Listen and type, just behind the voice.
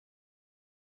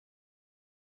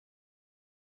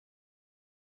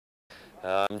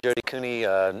I'm Jody Cooney,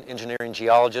 an engineering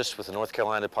geologist with the North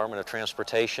Carolina Department of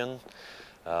Transportation.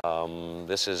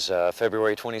 This is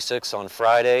February 26th on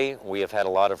Friday. We have had a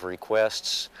lot of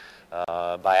requests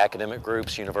by academic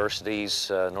groups,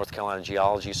 universities, North Carolina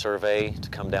Geology Survey to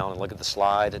come down and look at the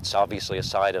slide. It's obviously a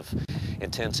site of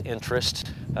intense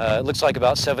interest. It looks like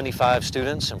about 75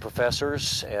 students and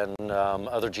professors and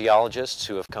other geologists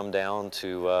who have come down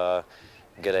to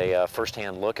get a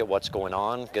first-hand look at what's going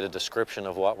on, get a description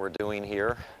of what we're doing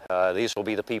here. These will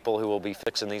be the people who will be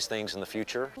fixing these things in the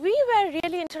future. We were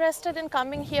really interested in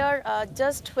coming here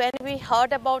just when we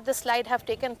heard about the slide have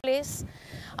taken place.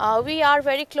 We are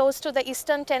very close to the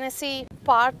Eastern Tennessee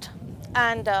part,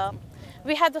 and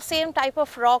we have the same type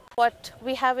of rock what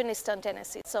we have in Eastern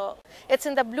Tennessee. So it's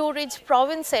in the Blue Ridge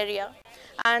Province area,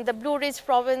 and the Blue Ridge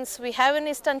Province we have in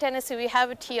Eastern Tennessee, we have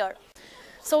it here.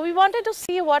 So we wanted to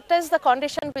see what is the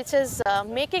condition which is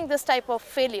making this type of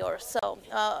failure. So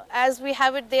as we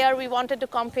have it there, we wanted to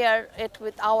compare it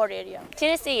with our area.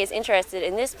 Tennessee is interested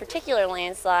in this particular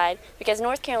landslide because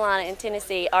North Carolina and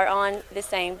Tennessee are on the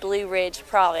same Blue Ridge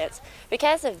province.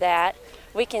 Because of that,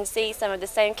 we can see some of the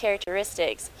same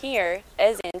characteristics here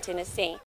as in Tennessee.